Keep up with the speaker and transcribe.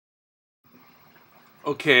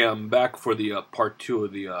Okay, I'm back for the part two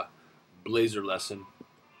of the Blazer lesson.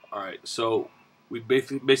 All right, so we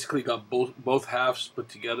basically got both halves put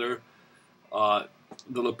together, uh,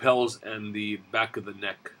 the lapels and the back of the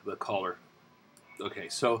neck, the collar. Okay,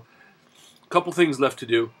 so a couple things left to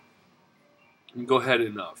do. Go ahead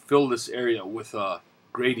and fill this area with a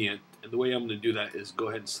gradient, and the way I'm going to do that is go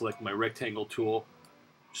ahead and select my rectangle tool,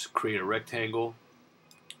 just create a rectangle,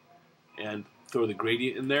 and throw the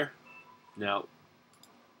gradient in there. Now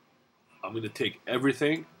I'm going to take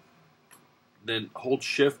everything, then hold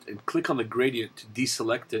shift and click on the gradient to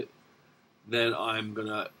deselect it. Then I'm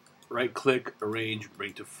gonna right click, arrange,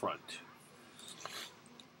 bring to front.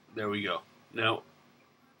 There we go. Now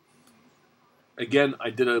again,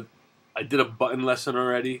 I did a button lesson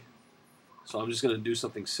already, so I'm just gonna do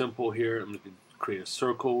something simple here. I'm gonna create a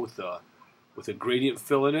circle with a gradient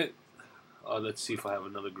fill in it. Let's see if I have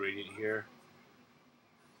another gradient here.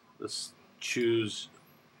 Let's choose,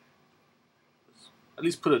 at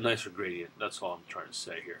least put a nicer gradient. That's all I'm trying to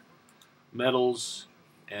say here. Metals,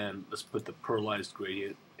 and let's put the pearlized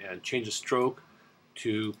gradient and change the stroke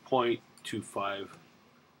to 0.25.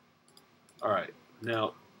 Alright,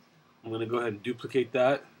 now I'm going to go ahead and duplicate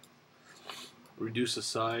that, reduce the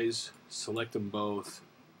size, select them both,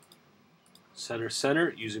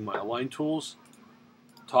 center using my align tools.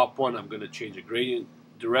 Top one, I'm going to change the gradient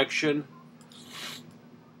direction,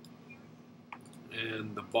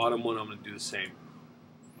 and the bottom one I'm going to do the same.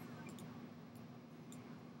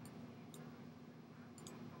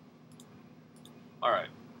 Alright,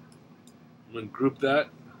 I'm going to group that,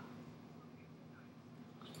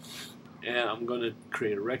 and I'm going to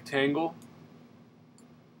create a rectangle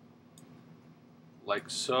like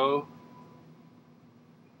so,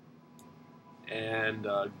 and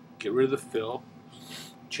get rid of the fill,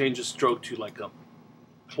 change the stroke to like a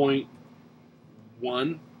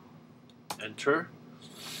 0.1, enter,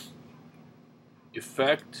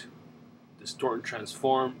 effect, distort and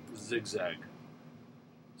transform, zigzag.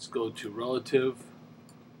 Let's go to relative,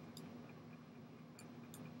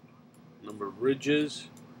 number of ridges.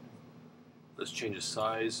 Let's change the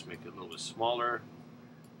size, make it a little bit smaller.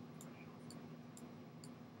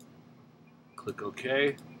 Click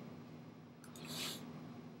OK.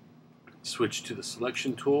 Switch to the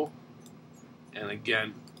selection tool, and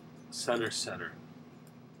again, center.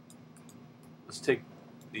 Let's take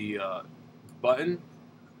the button,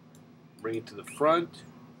 bring it to the front.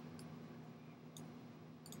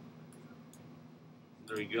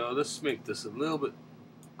 There we go. Let's make this a little bit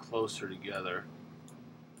closer together.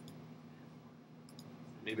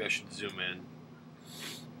 Maybe I should zoom in.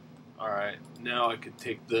 Alright, now I could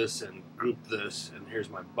take this and group this, and here's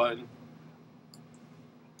my button.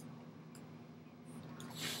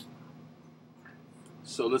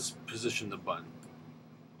 So let's position the button.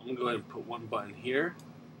 I'm going to go ahead and put one button here.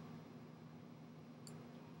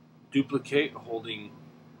 Duplicate, holding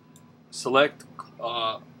select,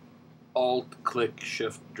 alt, click,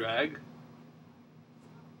 shift, drag.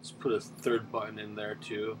 Let's put a third button in there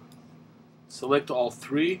too. Select all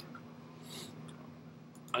three.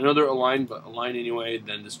 I know they're aligned, but align anyway,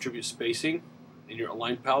 then distribute spacing in your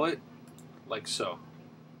align palette, like so.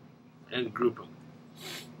 And group them.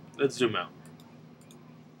 Let's zoom out.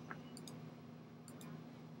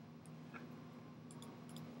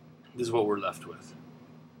 This is what we're left with.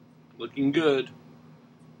 Looking good.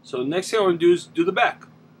 So next thing I want to do is do the back.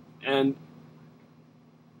 And,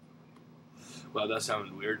 well, that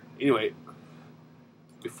sounded weird. Anyway,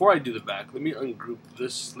 before I do the back, let me ungroup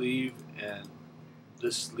this sleeve and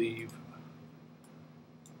this sleeve.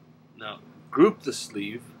 Now, group the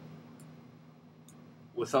sleeve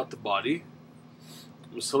without the body. I'm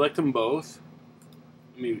going to select them both.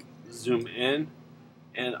 Let me zoom in.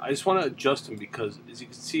 And I just want to adjust them because, as you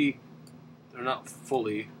can see, they're not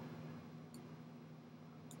fully.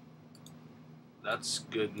 That's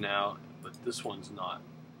good now, but this one's not.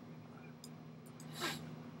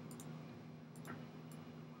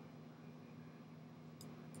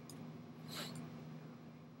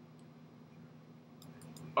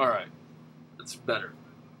 Alright, that's better.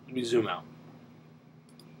 Let me zoom out.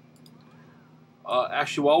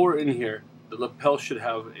 Actually, while we're in here, the lapel should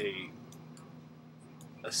have a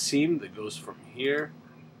seam that goes from here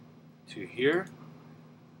to here.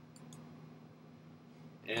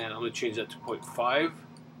 And I'm going to change that to 0.5.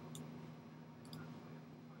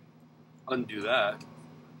 Undo that.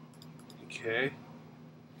 Okay.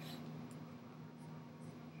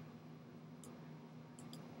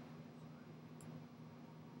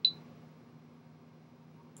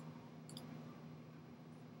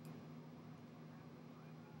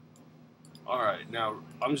 Alright, now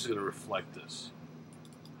I'm just going to reflect this.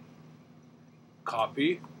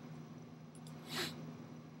 copy,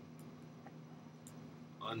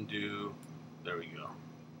 undo, there we go.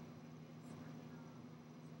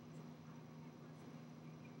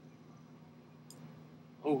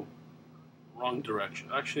 Oh, wrong direction.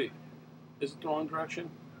 Actually, is it the wrong direction?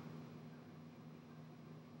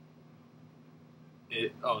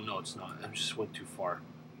 Oh no, it's not. I just went too far.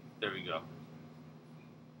 There we go.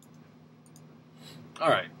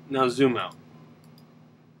 Alright, now zoom out.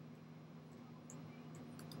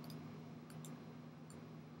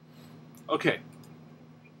 Okay.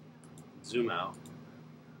 Zoom out.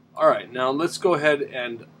 Alright, now let's go ahead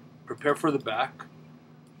and prepare for the back.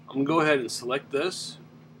 I'm going to go ahead and select this,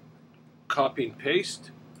 copy and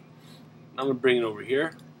paste. I'm going to bring it over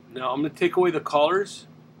here. Now I'm going to take away the collars.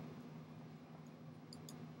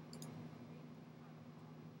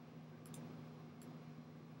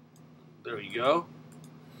 There we go.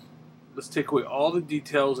 Let's take away all the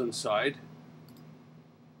details inside.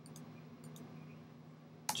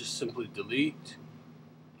 Just simply delete,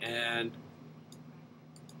 and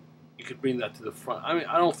you could bring that to the front. I mean,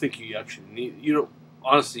 I don't think you actually need, you don't,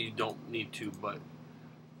 honestly you don't need to, but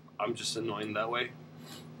I'm just annoying that way.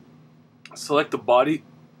 Select the body,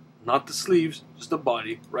 not the sleeves, just the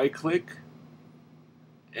body. Right click,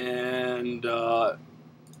 and I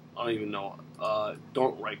don't even know,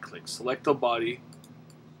 don't right click. Select the body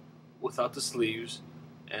without the sleeves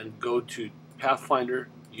and go to Pathfinder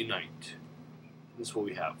Unite. This is what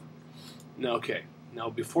we have. Now, okay, now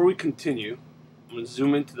before we continue, I'm going to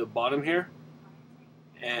zoom into the bottom here,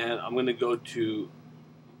 and I'm going to go to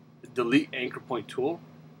Delete Anchor Point Tool.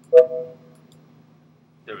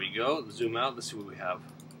 There we go. Zoom out. Let's see what we have.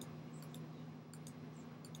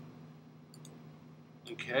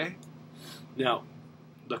 Okay. Now,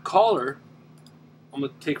 the collar, I'm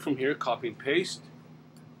going to take from here, copy and paste,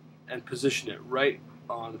 and position it right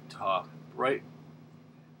on top, right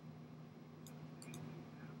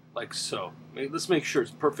like so. Let's make sure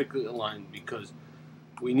it's perfectly aligned, because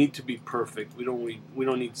we need to be perfect. We don't need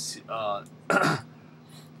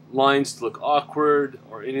lines to look awkward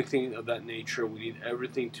or anything of that nature. We need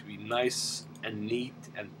everything to be nice and neat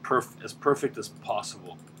and as perfect as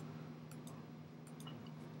possible.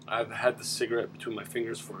 I've had the cigarette between my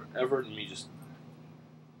fingers forever. Let me just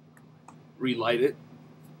relight it.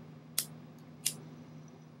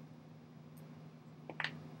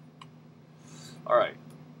 All right.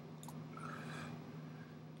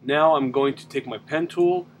 Now I'm going to take my pen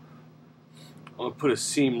tool. I'm going to put a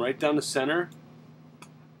seam right down the center.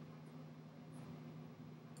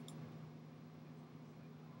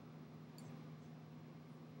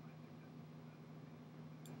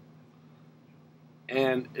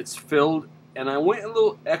 And it's filled, and I went a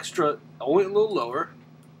little extra, I went a little lower.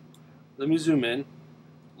 Let me zoom in,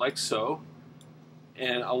 like so.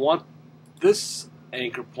 And I want this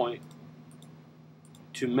anchor point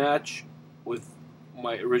to match with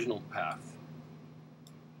my original path.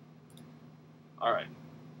 Alright,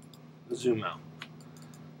 zoom out.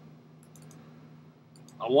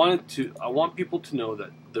 I want people to know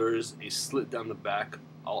that there is a slit down the back.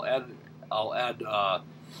 I'll add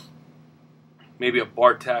maybe a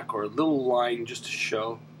bar tack or a little line just to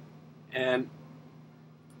show. And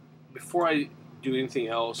before I do anything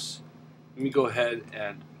else, let me go ahead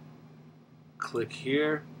and click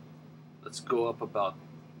here. Let's go up about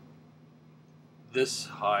this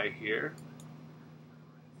high here.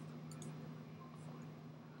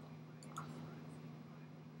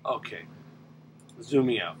 Okay,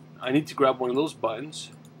 zooming out. I need to grab one of those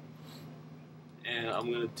buttons, and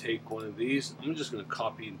I'm going to take one of these. I'm just going to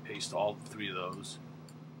copy and paste all three of those,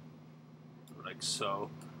 like so,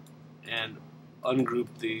 and ungroup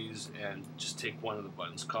these and just take one of the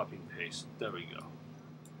buttons, copy and paste. There we go.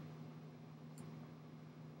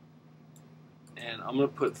 And I'm going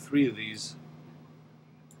to put three of these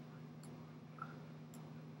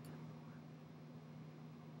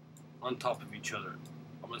on top of each other.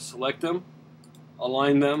 I'm going to select them,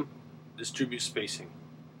 align them, distribute spacing,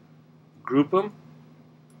 group them,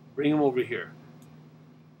 bring them over here.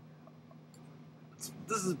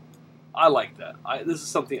 I like that. This is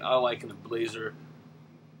something I like in a blazer,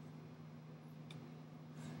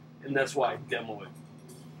 and that's why I demo it.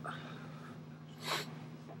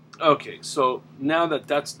 Okay, so now that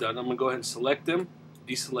that's done, I'm going to go ahead and select them,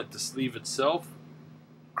 deselect the sleeve itself,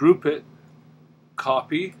 group it,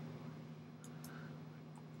 copy,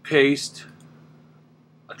 paste,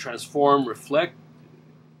 a transform, reflect.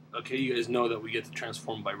 Okay, you guys know that we get to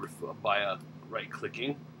transform by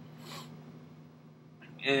right-clicking.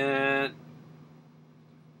 And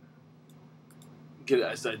get it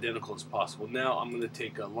as identical as possible. Now I'm going to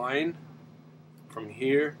take a line from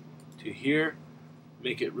here to here,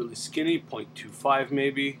 make it really skinny, 0.25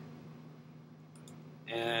 maybe,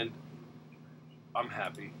 and I'm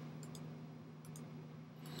happy.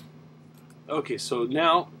 Okay, so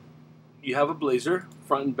now you have a blazer,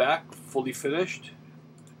 front and back, fully finished.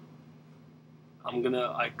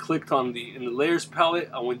 I clicked on in the layers palette,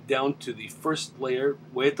 I went down to the first layer,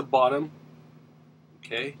 way at the bottom.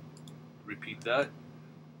 Okay, repeat that,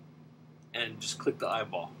 and just click the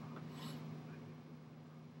eyeball.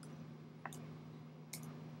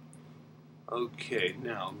 Okay,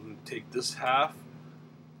 now I'm going to take this half,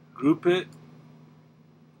 group it,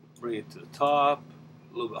 bring it to the top,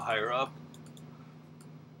 a little bit higher up,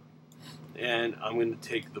 and I'm going to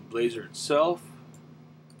take the blazer itself,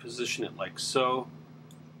 position it like so,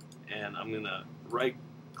 and I'm going to right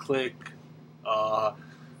click,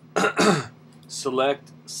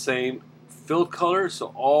 select same fill color, so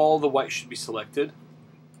all the white should be selected.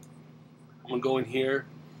 I'm going to go in here,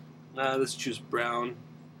 let's choose brown,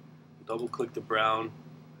 double click the brown,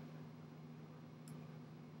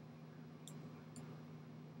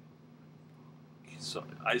 so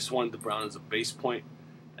I just wanted the brown as a base point,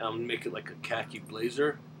 and I'm going to make it like a khaki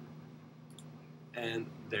blazer, and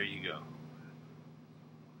there you go.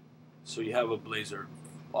 So you have a blazer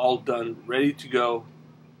all done, ready to go,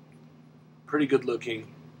 pretty good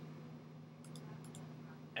looking,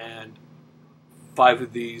 and 5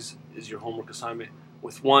 of these is your homework assignment,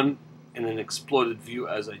 with one in an exploded view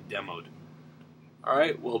as I demoed.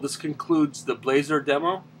 Alright, well, this concludes the blazer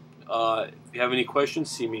demo. If you have any questions,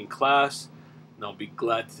 see me in class, and I'll be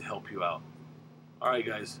glad to help you out. Alright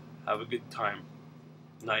guys, have a good time,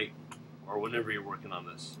 night, or whenever you're working on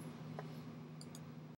this.